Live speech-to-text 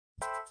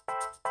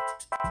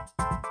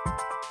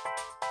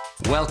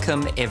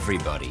Welcome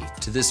everybody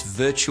to this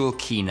virtual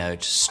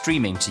keynote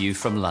streaming to you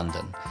from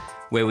London,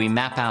 where we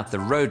map out the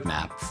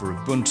roadmap for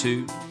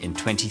Ubuntu in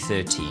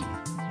 2013.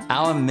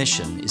 Our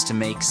mission is to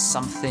make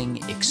something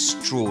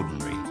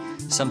extraordinary,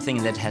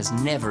 something that has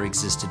never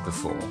existed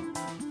before.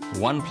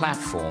 One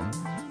platform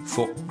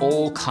for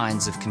all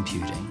kinds of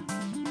computing.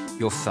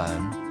 Your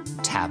phone,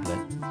 tablet,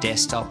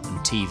 desktop and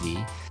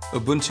TV.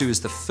 Ubuntu is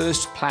the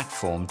first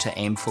platform to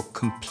aim for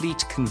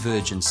complete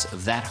convergence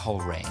of that whole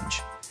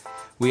range.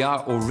 We are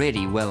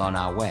already well on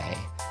our way,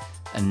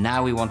 and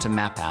now we want to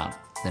map out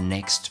the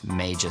next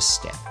major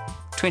step.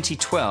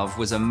 2012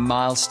 was a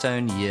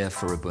milestone year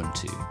for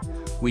Ubuntu.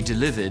 We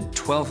delivered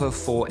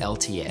 12.04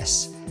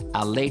 LTS,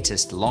 our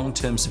latest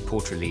long-term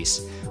support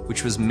release,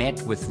 which was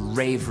met with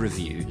rave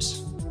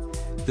reviews.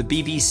 The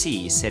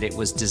BBC said it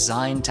was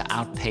designed to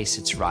outpace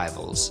its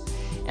rivals,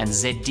 and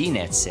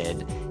ZDNet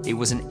said it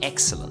was an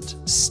excellent,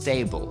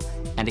 stable,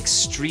 and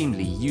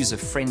extremely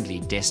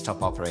user-friendly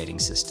desktop operating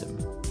system.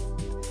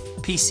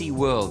 PC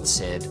World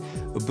said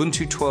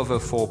Ubuntu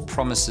 12.04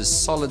 promises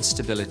solid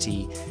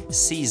stability,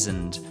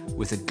 seasoned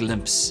with a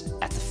glimpse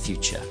at the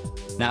future.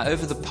 Now,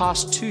 over the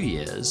past 2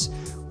 years,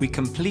 we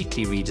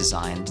completely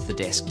redesigned the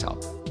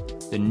desktop.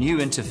 The new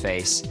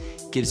interface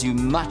gives you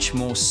much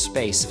more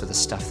space for the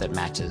stuff that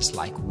matters,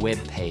 like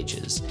web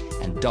pages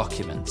and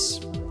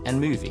documents and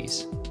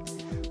movies.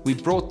 We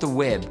brought the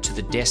web to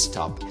the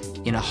desktop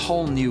in a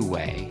whole new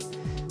way,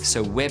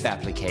 so web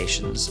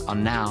applications are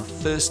now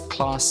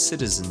first-class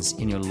citizens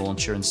in your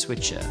launcher and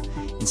switcher,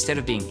 instead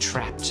of being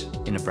trapped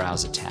in a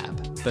browser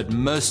tab. But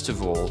most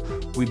of all,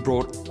 we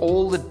brought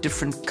all the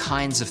different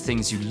kinds of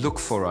things you look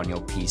for on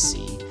your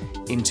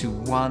PC into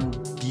one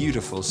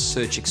beautiful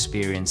search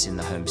experience in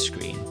the home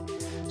screen.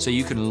 So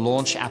you can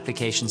launch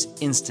applications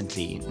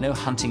instantly, no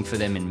hunting for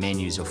them in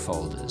menus or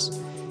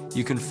folders.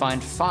 You can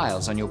find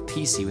files on your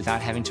PC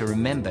without having to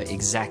remember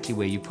exactly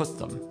where you put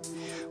them.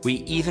 We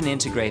even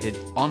integrated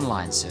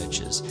online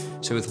searches,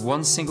 so with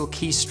one single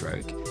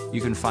keystroke,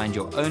 you can find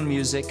your own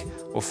music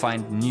or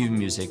find new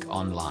music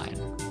online.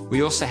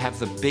 We also have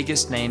the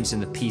biggest names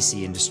in the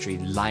PC industry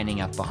lining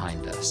up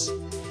behind us.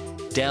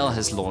 Dell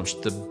has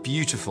launched the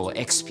beautiful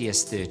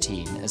XPS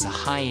 13 as a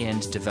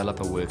high-end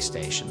developer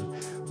workstation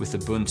with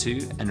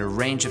Ubuntu and a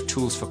range of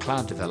tools for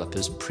cloud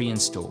developers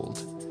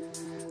pre-installed.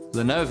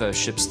 Lenovo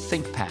ships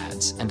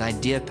ThinkPads and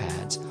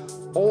IdeaPads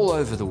all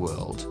over the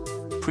world,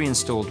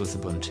 pre-installed with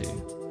Ubuntu.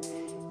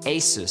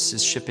 Asus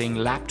is shipping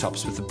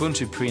laptops with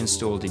Ubuntu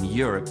pre-installed in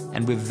Europe,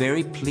 and we're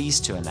very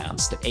pleased to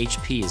announce that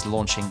HP is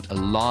launching a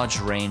large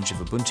range of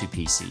Ubuntu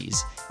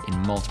PCs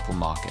in multiple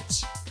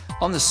markets.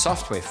 On the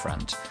software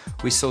front,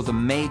 we saw the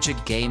major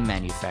game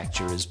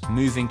manufacturers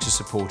moving to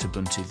support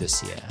Ubuntu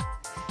this year.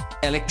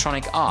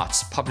 Electronic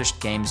Arts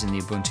published games in the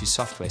Ubuntu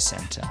Software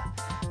Center.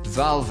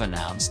 Valve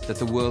announced that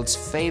the world's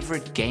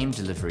favorite game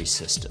delivery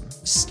system,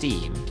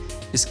 Steam,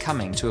 is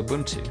coming to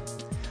Ubuntu.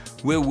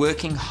 We're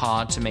working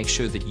hard to make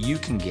sure that you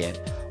can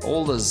get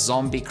all the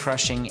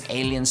zombie-crushing,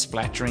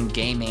 alien-splattering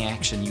gaming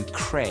action you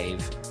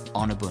crave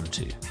on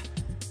Ubuntu.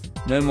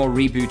 No more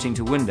rebooting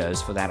to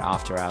Windows for that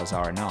after-hours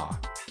R&R.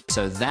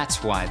 So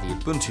that's why the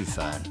Ubuntu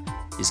phone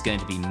is going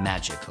to be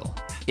magical.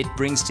 It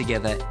brings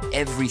together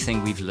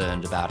everything we've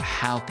learned about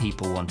how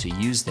people want to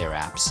use their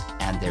apps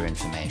and their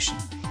information,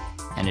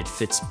 and it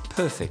fits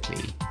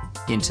perfectly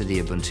into the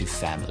Ubuntu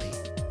family.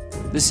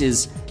 This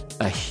is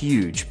a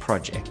huge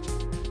project.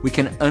 We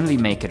can only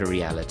make it a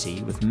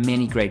reality with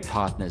many great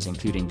partners,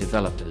 including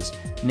developers,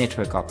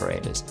 network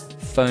operators,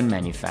 phone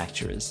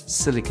manufacturers,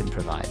 silicon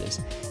providers.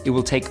 It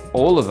will take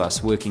all of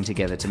us working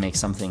together to make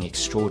something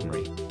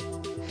extraordinary.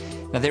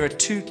 Now, there are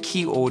two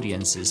key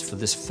audiences for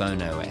this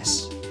phone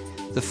OS.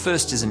 The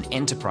first is an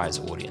enterprise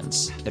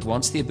audience that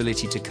wants the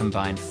ability to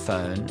combine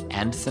phone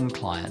and thin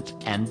client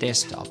and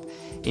desktop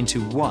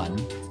into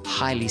one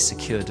highly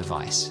secure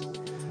device.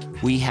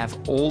 We have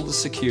all the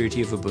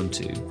security of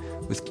Ubuntu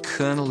with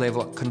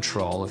kernel-level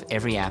control of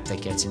every app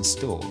that gets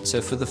installed. So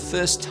for the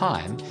first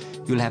time,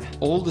 you'll have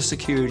all the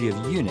security of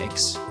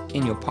Unix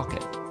in your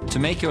pocket. To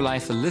make your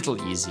life a little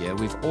easier,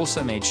 we've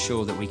also made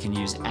sure that we can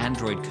use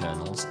Android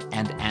kernels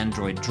and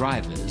Android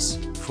drivers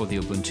for the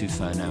Ubuntu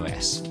phone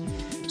OS.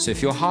 So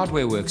if your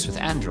hardware works with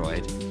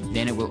Android,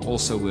 then it will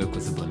also work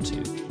with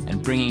Ubuntu,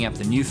 and bringing up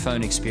the new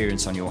phone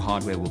experience on your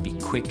hardware will be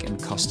quick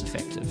and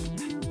cost-effective.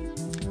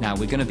 Now,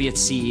 we're going to be at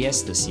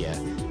CES this year.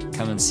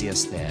 Come and see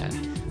us there.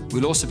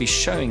 We'll also be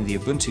showing the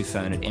Ubuntu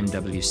phone at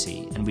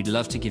MWC, and we'd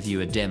love to give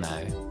you a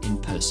demo in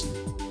person.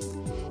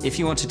 If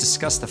you want to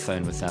discuss the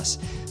phone with us,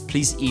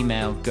 please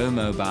email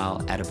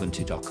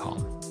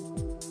gomobile@ubuntu.com.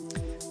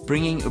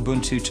 Bringing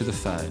Ubuntu to the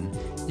phone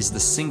is the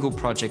single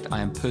project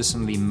I am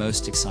personally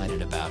most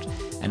excited about,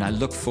 and I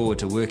look forward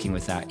to working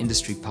with our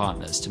industry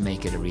partners to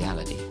make it a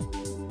reality.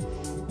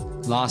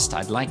 Last,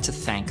 I'd like to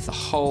thank the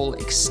whole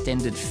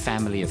extended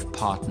family of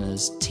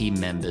partners, team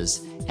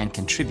members, and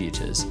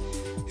contributors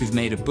who've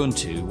made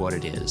Ubuntu what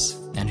it is,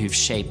 and who've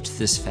shaped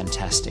this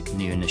fantastic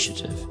new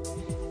initiative.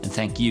 And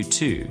thank you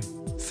too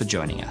for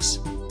joining us.